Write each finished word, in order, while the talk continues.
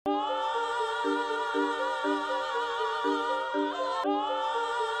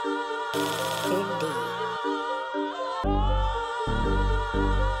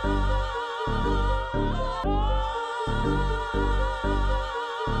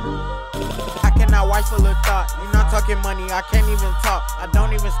wife full of thought. You not talking money, I can't even talk. I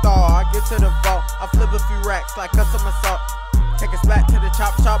don't even stall, I get to the vault. I flip a few racks like custom assault. Take us back to the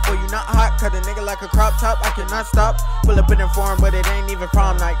chop shop, boy, you not hot. Cut a nigga like a crop top, I cannot stop. Pull up in the foreign, but it ain't even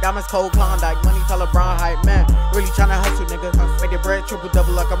prom night. Diamonds cold, Klondike, money tall LeBron hype, man. Really tryna hustle, nigga. Make the bread triple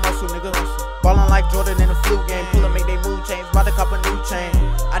double like a muscle, nigga. Ballin' like Jordan in the flu game. Pull up, make they move change, bout to cop a new chain.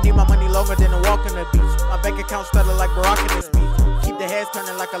 I need my money longer than a walk on the beach. My bank account stutter like Barack in the speech. Keep the heads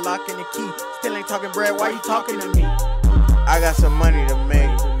turning like a lock in the key. Still ain't talking bread, why you talking to me? I got some money to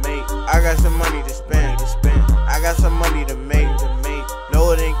make. I got some money to spend. I got some money to make.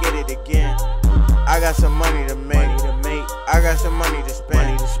 Know it and get it again. I got some money to make. I got some money to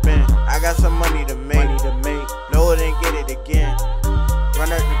spend. I got some money to make. Know it and get it again.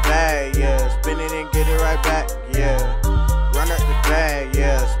 Run out the bag, yeah. Spin it and get it right back, yeah. Run out the bag,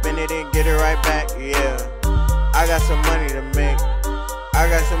 yeah. Spin it and get it right back, yeah. I got some money to make. I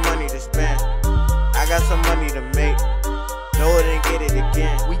got some money to spend. I got some money to make. Know it and get it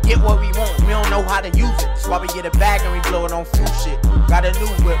again. We get what we want, we don't know how to use it. That's why we get a bag and we blow it on food shit. Got a new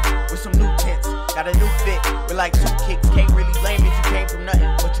whip with some new tints. Got a new fit with like 2 kicks. Can't really blame if you came from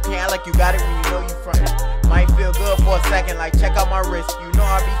nothing, but you can't act like you got it when you know you frontin'. Might feel good for a second, like check out my wrist. You know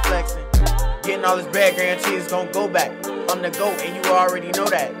I be flexing. Getting all this bad guarantee is gon' go back. I'm the GOAT and you already know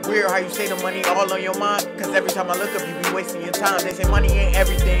that. Weird how you say the money all on your mind, cause every time I look up you be wasting your time. They say money ain't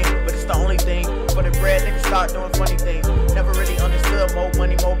everything, but it's the only thing. For the bread, niggas start doing funny things. Never really understood more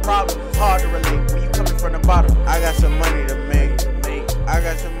money, more problems. It's hard to relate when you coming from the bottom. I got some money to make. I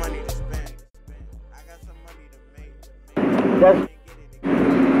got some money to spend. I got some money to make. That's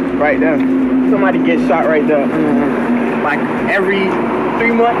right there. Somebody gets shot right there. Like every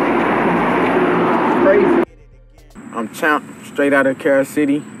 3 months. Crazy. I'm Champ, straight out of Carroll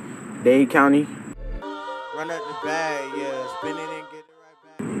City, Dade County. Run out the bag, yeah. Spin it and get it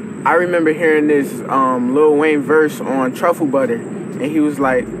right back. I remember hearing this Lil Wayne verse on Truffle Butter, and he was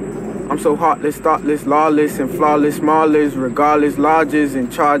like, I'm so heartless, thoughtless, lawless, and flawless, smallest, regardless, largest,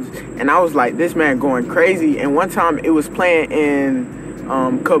 and charges. And I was like, this man going crazy. And one time it was playing in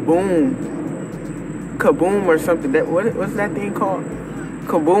Kaboom or something. What's that thing called?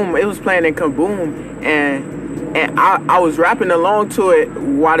 Kaboom. It was playing in Kaboom, and I was rapping along to it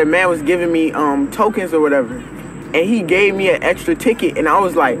while the man was giving me tokens or whatever, and he gave me an extra ticket, and I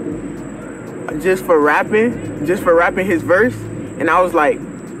was like, just for rapping his verse, and I was like,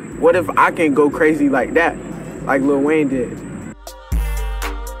 what if I can go crazy like that, like Lil Wayne did?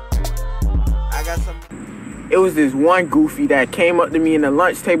 I got some. It was this one goofy that came up to me in the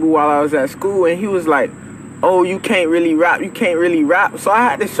lunch table while I was at school, and he was like, oh, you can't really rap, so I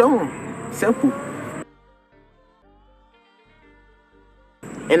had to show him. Simple.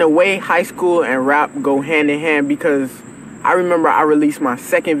 In a way, high school and rap go hand in hand, because I remember I released my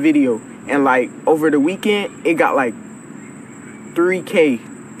second video, and like over the weekend, it got like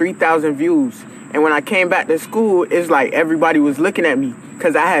 3,000 views. And when I came back to school, it's like everybody was looking at me,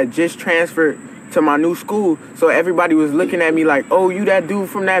 because I had just transferred to my new school. So everybody was looking at me like, oh, you that dude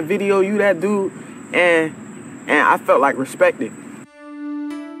from that video, you that dude. And I felt like respected.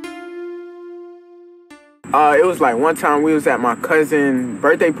 It was like one time we was at my cousin's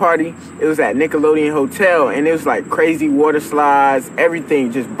birthday party. It was at Nickelodeon Hotel, and it was like crazy water slides,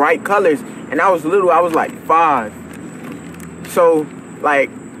 everything, just bright colors. And I was little, I was like 5. So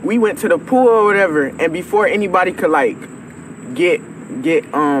like we went to the pool or whatever, and before anybody could like get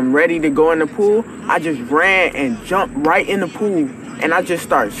ready to go in the pool, I just ran and jumped right in the pool, and I just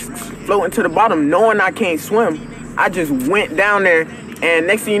started floating to the bottom, knowing I can't swim. I just went down there, and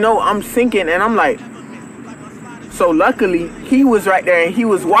next thing you know, I'm sinking, and I'm like, so luckily he was right there and he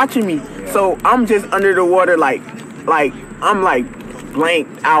was watching me. Yeah. So I'm just under the water like I'm like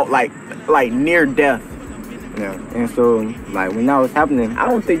blanked out, like near death. Yeah, and so like when that was happening, I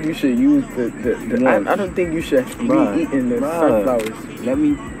don't think you should use the I don't think you should be eating the sunflowers.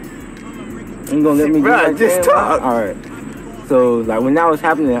 You gonna let me just talk. Alright. So like when that was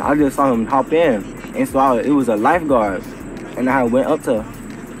happening, I just saw him hop in, and so it was a lifeguard, and I went up to him,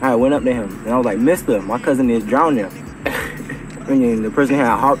 and I was like, mister, my cousin is drowning. And then the person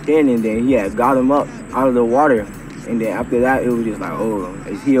had hopped in, and then he had got him up out of the water, and then after that it was just like, oh,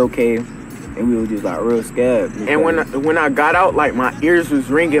 is he okay? And we were just like real scared. And when I got out, like my ears was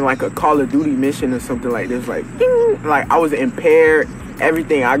ringing like a Call of Duty mission or something like this, like ding! Like I was impaired,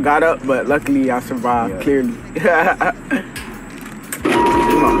 everything. I got up, but luckily I survived clearly. This is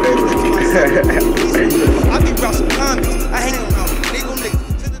my favorite.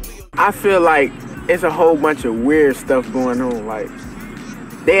 I feel like it's a whole bunch of weird stuff going on. Like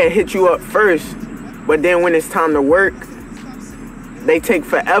they'll hit you up first, but then when it's time to work, they take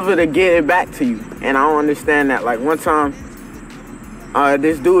forever to get it back to you. And I don't understand that. Like one time,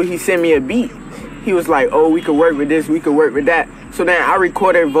 this dude, he sent me a beat. He was like, oh, we could work with this, we could work with that. So then I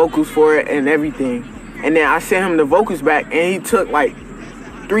recorded vocals for it and everything. And then I sent him the vocals back, and he took like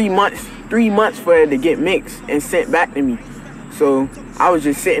 3 months for it to get mixed and sent back to me. So I was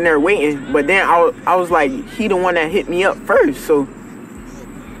just sitting there waiting. But then I was like, he the one that hit me up first. So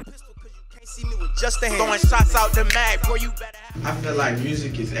just throwing shots out the mag, boy, you better. I feel like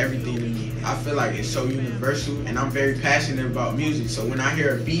music is everything to me. I feel like it's so universal, and I'm very passionate about music. So when I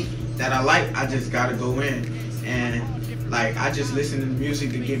hear a beat that I like, I just gotta go in. And like, I just listen to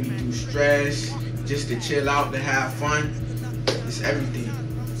music to get me through stress, just to chill out, to have fun. It's everything.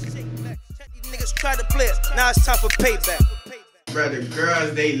 Niggas try to play it, now it's time for payback. Brother,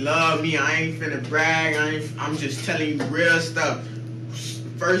 girls, they love me. I ain't finna brag. I'm just telling you real stuff.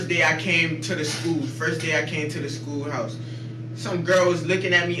 First day I came to the schoolhouse, some girl was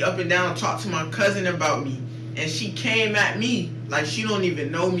looking at me up and down, talked to my cousin about me, and she came at me like she don't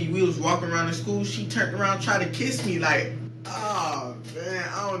even know me. We was walking around the school, she turned around, tried to kiss me like, oh man,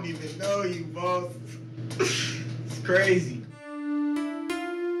 I don't even know you, boss. It's crazy.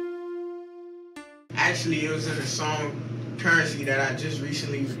 Actually, it was in a song, Currency, that I just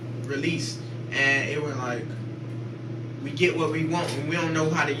recently released, and it was like, we get what we want and we don't know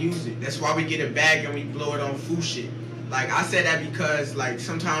how to use it. That's why we get a bag and we blow it on food shit. Like, I said that because, like,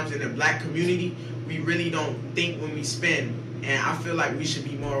 sometimes in the black community, we really don't think when we spend. And I feel like we should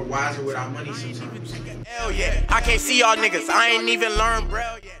be more wiser with our money sometimes. Hell yeah, I can't see y'all niggas. I ain't even learned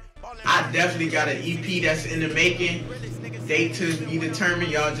Braille yet. I definitely got an EP that's in the making. Date to be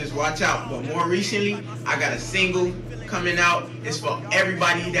determined, y'all just watch out. But more recently, I got a single coming out. It's for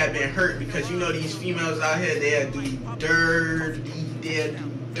everybody that been hurt, because you know these females out here, they'll do dirty.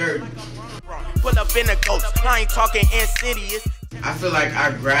 Pull up in a ghost, I ain't talking insidious. I feel like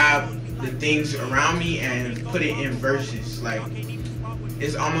I grab the things around me and put it in verses. Like,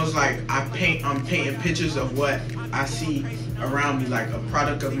 it's almost like I'm painting pictures of what I see around me, like a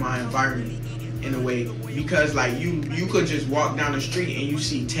product of my environment in a way. Because like you could just walk down the street and you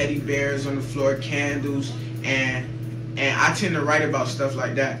see teddy bears on the floor, candles, and I tend to write about stuff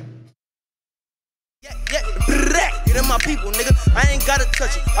like that. Get in my people, nigga. I ain't gotta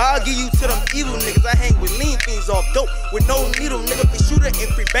touch it. I'll give you to them evil niggas. I hang with lean fiends off dope with no needle, nigga. Be shooter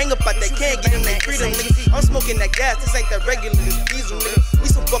and free bang up, but they can't get them their freedom, nigga. I'm smoking that gas. This ain't that regular, this diesel, nigga. We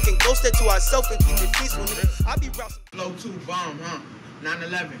some fucking ghosts that to ourselves and keep it peaceful, nigga. I be rousing. Flow 2 bomb,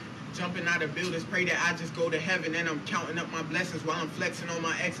 9/11. Jumping out of buildings, pray that I just go to heaven, and I'm counting up my blessings while I'm flexing on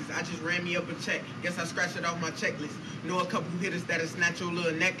my exes. I just ran me up a check, guess I scratched it off my checklist. Know a couple hitters that'll snatch your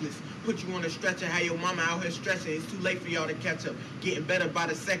little necklace, put you on a stretcher, have your mama out here stretching. It's too late for y'all to catch up, getting better by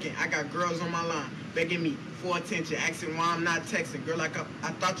the second. I got girls on my line, begging me for attention, asking why I'm not texting. Girl, like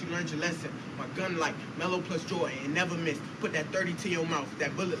I thought you learned your lesson. My gun like Mellow plus Jordan and never miss. Put that 30 to your mouth,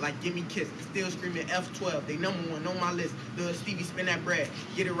 that bullet like give me kiss. Still screaming F12, they #1 on my list. Lil Stevie spin that bread,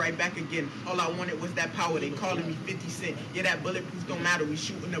 get it right back again. All I wanted was that power, they calling me 50 Cent. Yeah, that bulletproof don't matter, we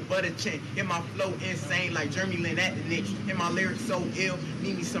shooting the butter chin. Hit my flow insane like Jeremy Lin at the Knicks. Hit my lyrics so ill,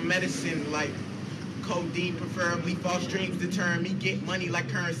 need me some medicine like codeine, preferably false dreams deterring me. Get money like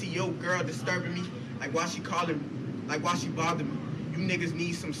currency, yo girl disturbing me. Like why she calling me, like why she bother me. You niggas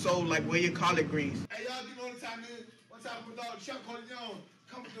need some soul like where your collard greens. Hey y'all, give me one time, nigga. One time with all the Chuck Corleone,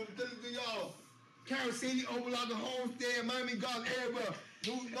 coming through the Philly, y'all. Carol City, Overlocker, Homestead, Miami Garden, everywhere.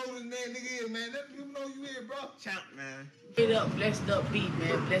 Know this man nigga is, man. Let people know you here, bro. Champ, man. Straight up, blessed up beat,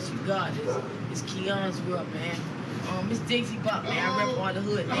 man. Bless you, God. It's Keon's world, man. It's Dixie Bop, man. I rep all the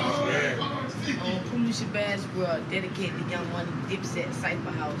hood niggas. Pulu Shabazz world, dedicated to Young Money, Dipset,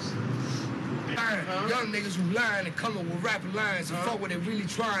 Cypher House. Young niggas who lying and coming with rapping lines and fuck what they really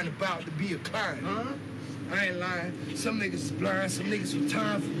trying about to be a client. I ain't lying. Some niggas is blind, some niggas with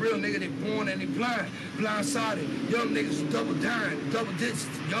time for real, nigga, they born and they blind. Blindsided. Young niggas who double dying, double digits.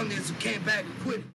 Young niggas who came back and quit.